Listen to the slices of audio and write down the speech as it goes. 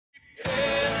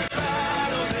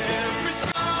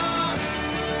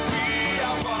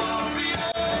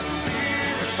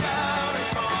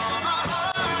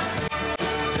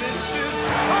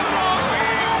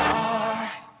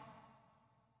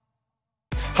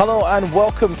Hello and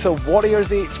welcome to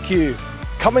Warriors HQ.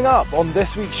 Coming up on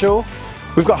this week's show,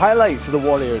 we've got highlights of the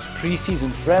Warriors pre-season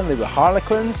friendly with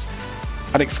Harlequins,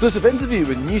 an exclusive interview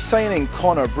with new signing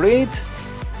Connor Braid,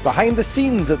 behind the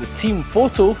scenes at the team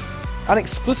photo, and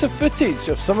exclusive footage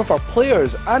of some of our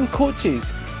players and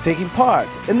coaches taking part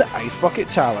in the Ice Bucket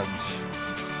Challenge.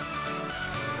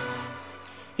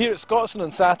 Here at Scotstoun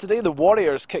on Saturday, the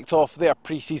Warriors kicked off their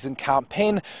pre-season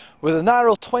campaign with a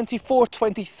narrow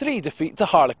 24-23 defeat to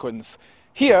Harlequins.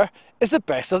 Here is the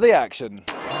best of the action.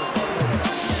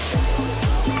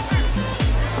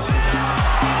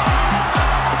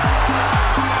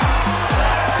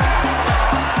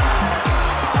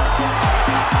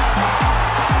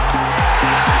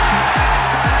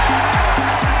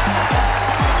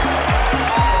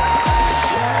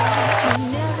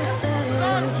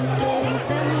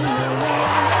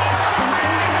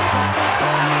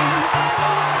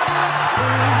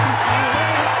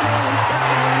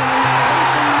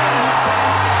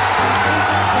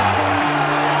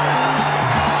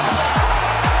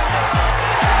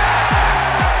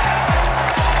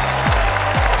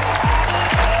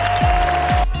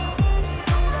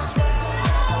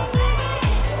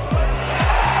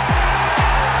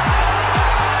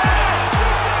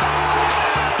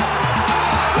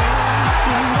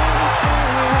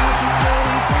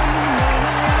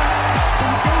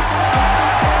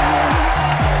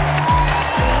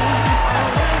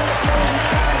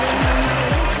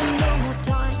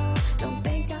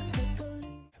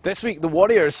 This week the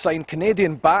Warriors signed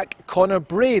Canadian back Connor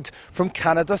Braid from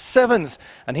Canada Sevens,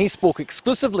 and he spoke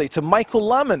exclusively to Michael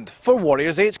Lamond for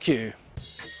Warriors HQ.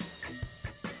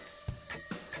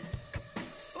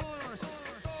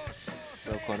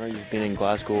 Well, Connor, you've been in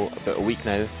Glasgow about a week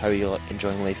now. How are you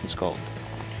enjoying life in Scotland?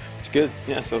 It's good,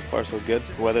 yeah, so far so good.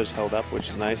 The weather's held up,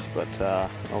 which is nice, but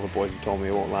all the boys have told me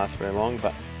it won't last very long,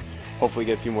 but hopefully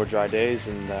get a few more dry days,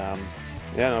 and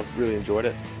yeah, no, I've really enjoyed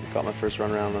it. Got my first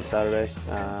run around on Saturday,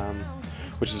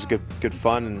 which is good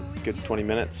fun and good 20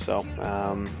 minutes, so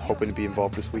hoping to be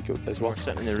involved this week as well. We're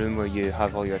sitting in the room where you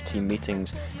have all your team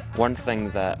meetings. One thing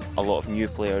that a lot of new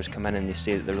players come in and they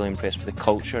say that they're really impressed with the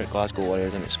culture at Glasgow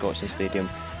Warriors and at Scotstoun Stadium.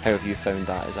 How have you found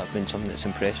that? Has that been something that's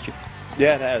impressed you?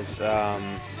 Yeah, it has.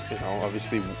 You know,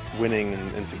 obviously winning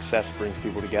and success brings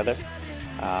people together.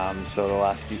 So the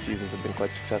last few seasons have been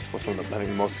quite successful, some of the, I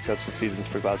think, the most successful seasons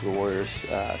for Glasgow Warriors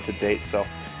to date. So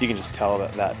you can just tell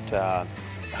that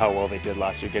how well they did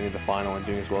last year, getting to the final and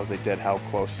doing as well as they did, how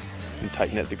close and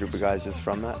tight-knit the group of guys is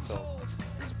from that. So.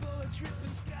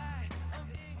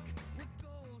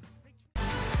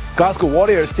 Glasgow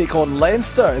Warriors take on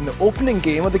Leinster in the opening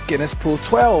game of the Guinness Pro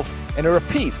 12 in a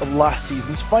repeat of last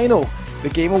season's final. The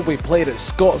game will be played at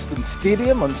Scotstoun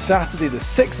Stadium on Saturday the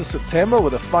 6th of September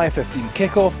with a 5:15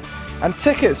 kickoff, and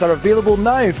tickets are available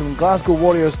now from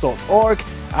glasgowwarriors.org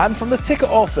and from the ticket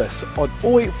office on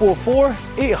 0844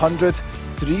 800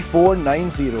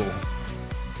 3490.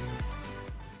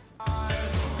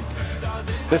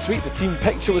 This week the team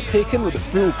picture was taken with the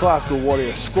full Glasgow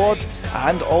Warriors squad,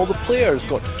 and all the players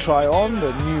got to try on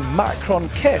their new Macron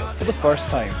kit for the first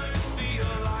time.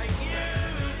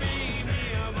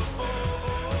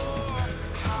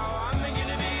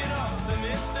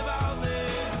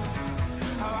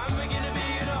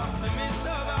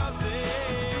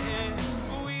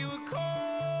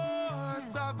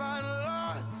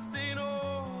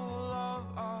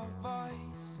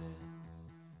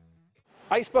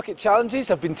 Ice Bucket Challenges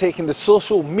have been taking the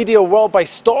social media world by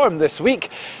storm this week,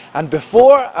 and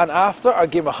before and after our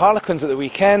game of Harlequins at the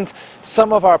weekend,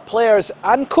 some of our players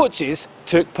and coaches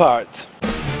took part. 3,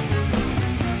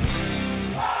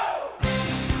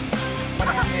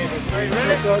 2,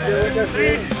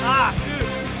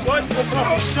 1,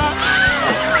 shot!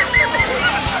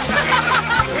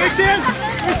 It's in,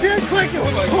 quick!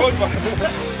 Oh my God!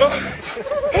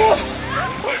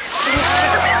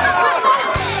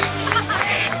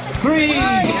 3, 2,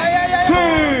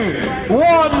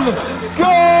 1,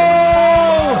 go!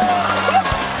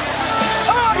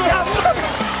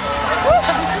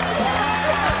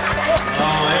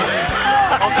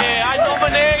 Okay, I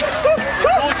nominate the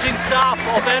coaching staff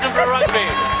of Edinburgh Rugby,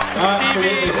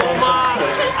 Stevie, Omar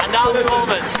and Alan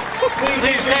Solomon.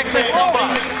 Please text this number.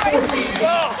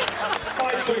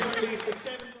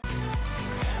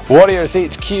 Warriors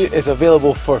HQ is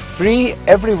available for free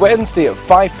every Wednesday at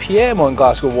 5 PM on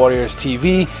Glasgow Warriors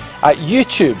TV at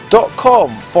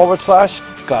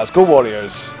youtube.com/Glasgow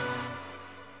Warriors.